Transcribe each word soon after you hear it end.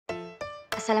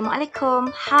Assalamualaikum.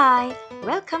 Hi,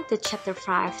 welcome to Chapter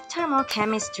 5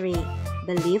 Thermochemistry.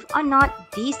 Believe or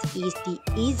not, this is the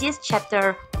easiest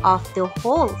chapter of the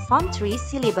whole Form 3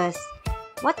 syllabus.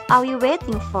 What are we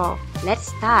waiting for? Let's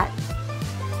start.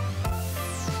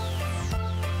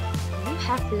 You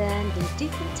have learned the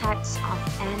different types of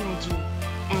energy,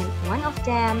 and one of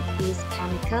them is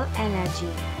chemical energy.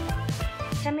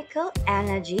 Chemical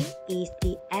energy is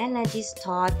the energy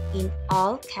stored in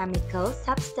all chemical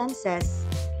substances.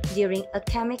 During a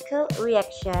chemical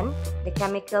reaction, the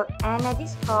chemical energy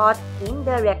stored in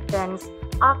the reactants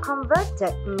are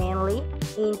converted mainly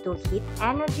into heat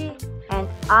energy and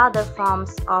other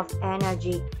forms of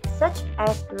energy, such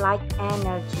as light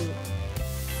energy.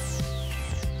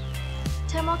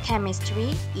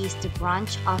 Thermochemistry is the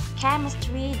branch of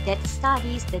chemistry that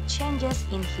studies the changes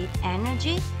in heat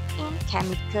energy in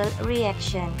chemical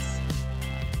reactions.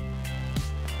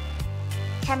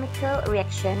 Chemical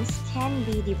reactions can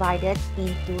be divided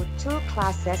into two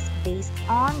classes based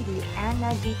on the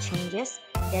energy changes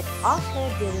that occur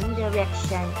during the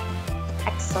reaction: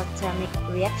 exothermic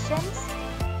reactions,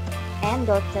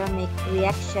 endothermic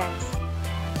reactions.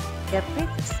 The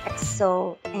prefix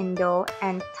exo, endo,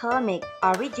 and thermic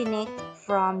originate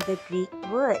from the Greek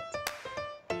word.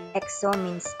 Exo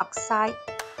means outside,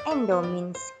 endo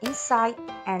means inside,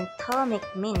 and thermic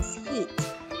means heat.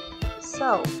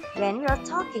 So, when we are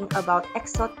talking about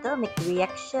exothermic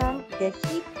reaction, the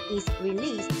heat is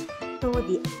released to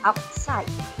the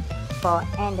outside. For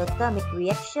endothermic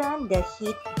reaction, the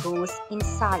heat goes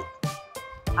inside.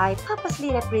 I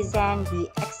purposely represent the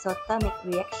exothermic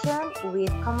reaction with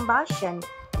combustion,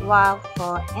 while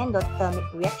for endothermic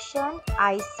reaction,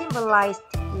 I symbolized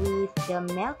with the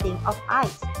melting of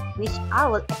ice, which I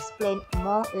will explain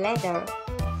more later.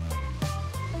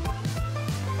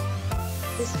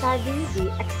 To study the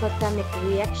exothermic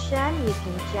reaction, we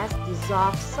can just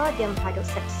dissolve sodium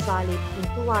hydroxide solid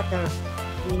into water.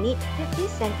 We need 50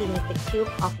 cm³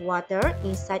 of water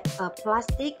inside a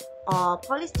plastic or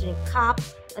polystyrene cup,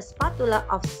 a spatula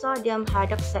of sodium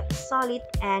hydroxide solid,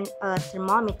 and a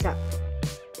thermometer.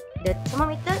 The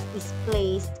thermometer is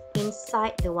placed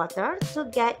inside the water to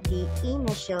get the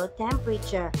initial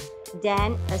temperature.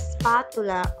 Then a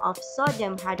spatula of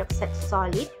sodium hydroxide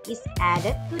solid is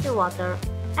added to the water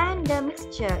and the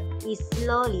mixture is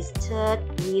slowly stirred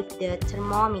with the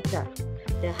thermometer.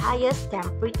 The highest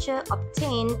temperature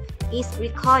obtained is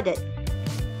recorded.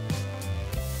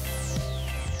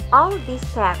 All these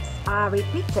steps are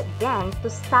repeated then to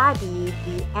study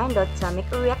the endothermic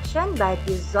reaction by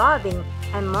dissolving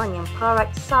ammonium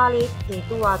chloride solid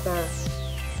into water.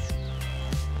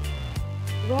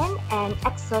 When an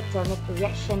exothermic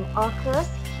reaction occurs,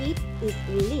 heat is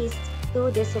released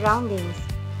to the surroundings.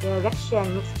 The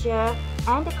reaction mixture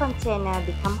and the container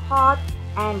become hot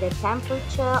and the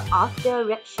temperature of the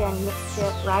reaction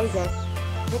mixture rises.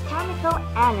 The chemical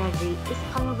energy is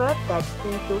converted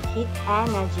into heat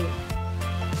energy.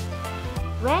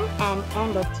 When an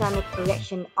endothermic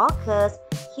reaction occurs,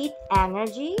 heat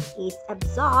energy is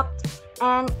absorbed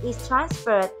and is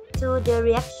transferred to the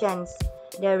reactions.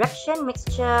 The reaction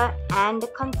mixture and the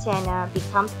container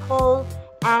becomes cold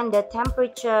and the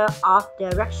temperature of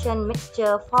the reaction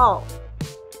mixture falls.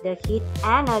 The heat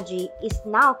energy is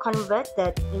now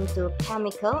converted into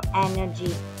chemical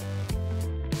energy.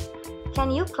 Can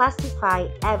you classify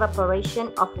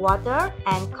evaporation of water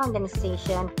and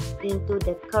condensation into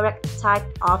the correct type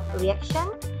of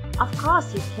reaction? Of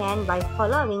course you can by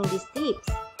following these tips.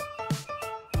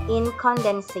 In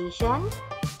condensation,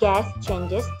 gas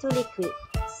changes to liquid,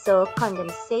 so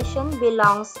condensation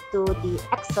belongs to the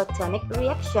exothermic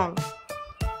reaction.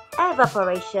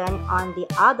 Evaporation, on the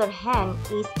other hand,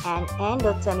 is an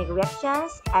endothermic reaction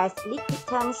as liquid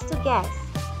turns to gas.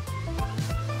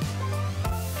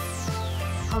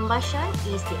 Combustion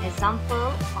is the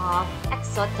example of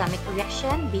exothermic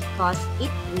reaction because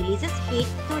it releases heat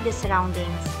to the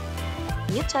surroundings.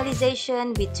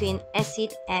 Neutralization between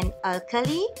acid and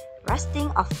alkali, rusting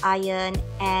of iron,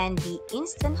 and the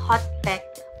instant hot pack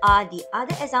are the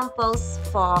other examples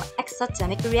for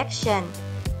exothermic reaction.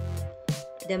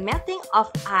 The melting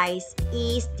of ice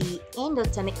is the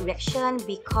endothermic reaction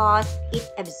because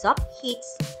it absorbs heat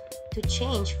to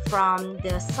change from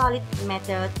the solid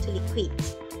matter to liquid.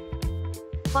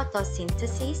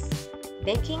 Photosynthesis,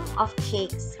 baking of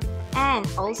cakes, and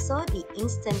also the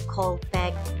instant cold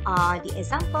pack are the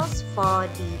examples for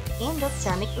the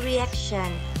endothermic reaction.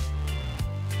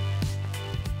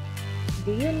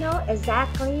 Do you know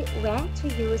exactly when to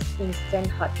use instant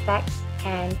hot packs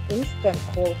and instant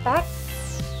cold packs?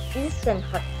 Instant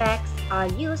hot packs are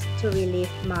used to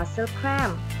relieve muscle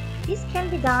cramp. This can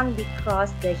be done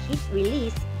because the heat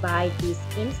released by these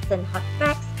instant hot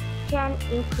packs can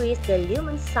increase the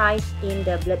lumen size in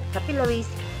the blood capillaries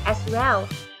as well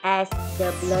as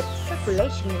the blood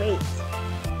circulation rate.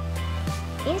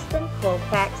 Instant cold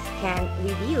packs can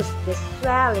reduce the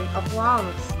swelling of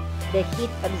lungs. The heat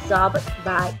absorbed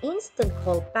by instant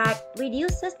cold pack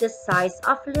reduces the size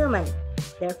of lumen.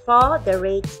 Therefore, the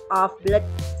rate of blood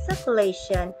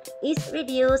circulation is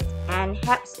reduced and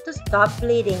helps to stop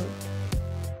bleeding.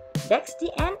 That's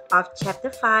the end of Chapter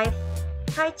 5.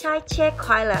 ใครใช้เช็คค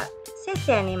อยล์ เ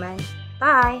สียๆนี่มัน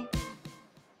Bye